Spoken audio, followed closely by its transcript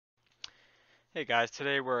Hey guys,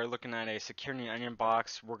 today we're looking at a security onion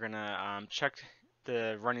box. We're gonna check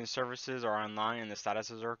the running services are online and the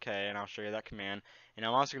statuses are okay, and I'll show you that command. And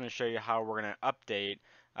I'm also gonna show you how we're gonna update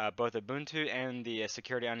both Ubuntu and the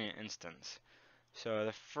security onion instance. So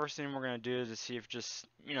the first thing we're gonna do is to see if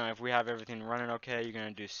if we have everything running okay. You're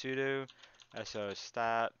gonna do sudo so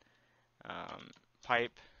stat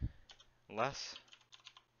pipe less,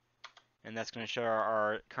 and that's gonna show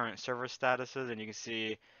our current server statuses, and you can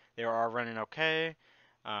see they are running okay.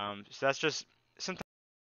 So that's just sometimes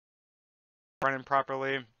running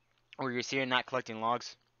properly or you see it not collecting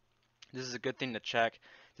logs. This is a good thing to check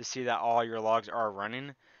to see that all your logs are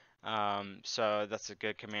running. So that's a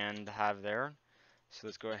good command to have there. So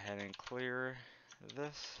let's go ahead and clear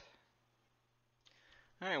this.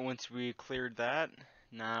 Alright, once we cleared that,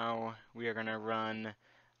 now we are going to run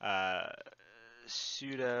uh,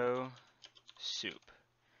 sudo soup.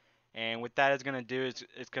 And what that is going to do is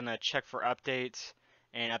it's going to check for updates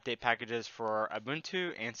and update packages for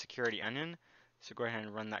Ubuntu and Security Onion. So go ahead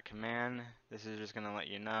and run that command. This is just going to let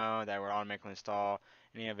you know that we're automatically install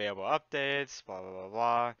any available updates, blah, blah, blah,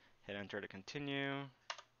 blah. Hit enter to continue.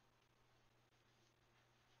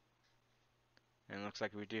 And it looks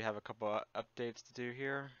like we do have a couple of updates to do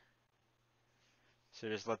here. So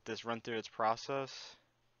just let this run through its process.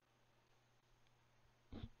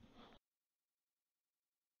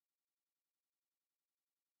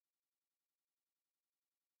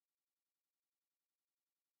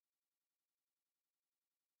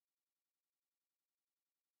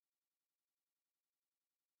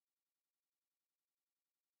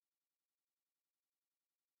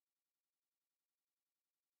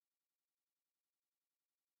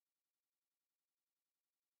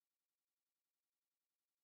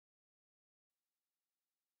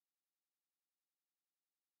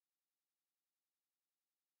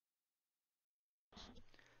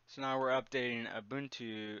 So now we're updating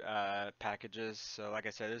Ubuntu packages. So like I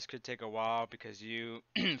said, this could take a while because you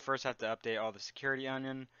first have to update all the security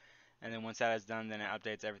onion, and then once that is done, then it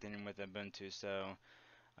updates everything with Ubuntu. So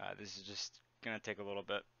this is just gonna take a little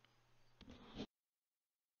bit.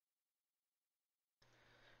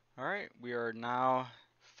 All right, we are now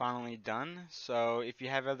finally done. So if you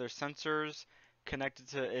have other sensors connected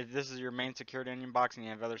to, if this is your main security onion box and you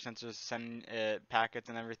have other sensors sending packets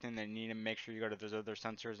and everything, then you need to make sure you go to those other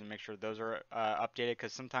sensors and make sure those are updated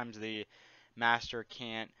because sometimes the master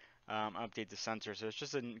can't update the sensor. So it's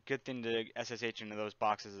just a good thing to SSH into those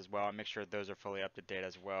boxes as well and make sure those are fully up to date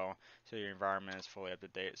as well so your environment is fully up to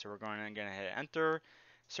date. So we're going to hit enter.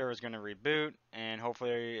 Server's going to reboot and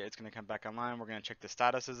hopefully it's going to come back online. We're going to check the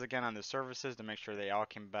statuses again on the services to make sure they all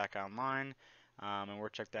came back online, and we'll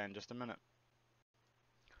check that in just a minute.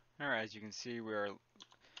 Alright, as you can see, we're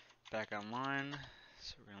back online.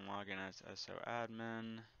 So we're going to log in as SO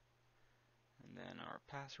admin and then our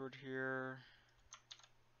password here.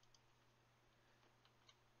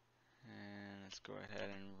 And let's go ahead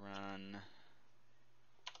and run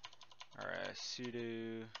our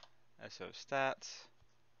sudo so stats.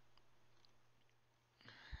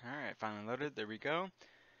 Alright, finally loaded. There we go.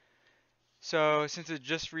 So since it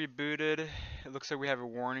just rebooted, it looks like we have a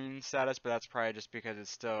warning status, but that's probably just because it's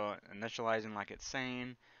still initializing like it's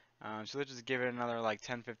saying. So let's just give it another like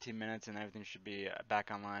 10-15 minutes and everything should be back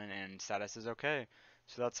online and status is okay.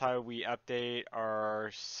 So that's how we update our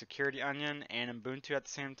security onion and Ubuntu at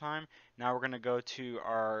the same time. Now we're going to go to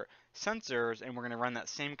our sensors and we're going to run that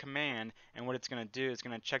same command, and what it's going to do is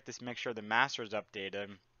going to check this, make sure the master is updated.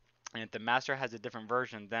 And if the master has a different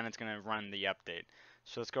version, then it's going to run the update.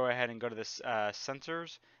 So let's go ahead and go to this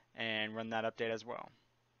sensors and run that update as well.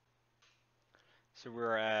 So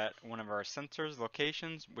we're at one of our sensors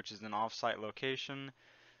locations, which is an offsite location.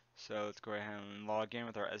 So let's go ahead and log in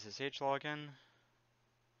with our SSH login.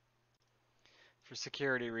 For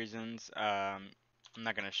security reasons, I'm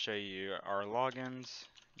not going to show you our logins,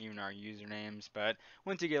 even our usernames, but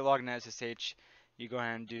once you get logged in SSH, you go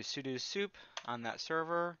ahead and do sudo soup on that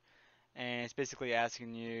server, and it's basically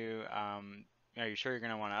asking you, are you sure you're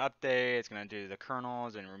going to want to update? It's going to do the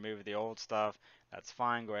kernels and remove the old stuff. That's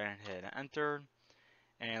fine. Go ahead and hit enter.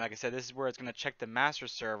 And like I said, this is where it's going to check the master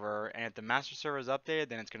server, and if the master server is updated,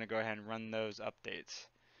 then it's going to go ahead and run those updates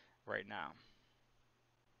right now.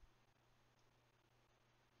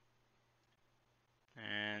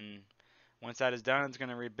 And once that is done, it's going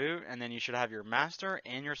to reboot, and then you should have your master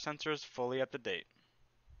and your sensors fully up to date.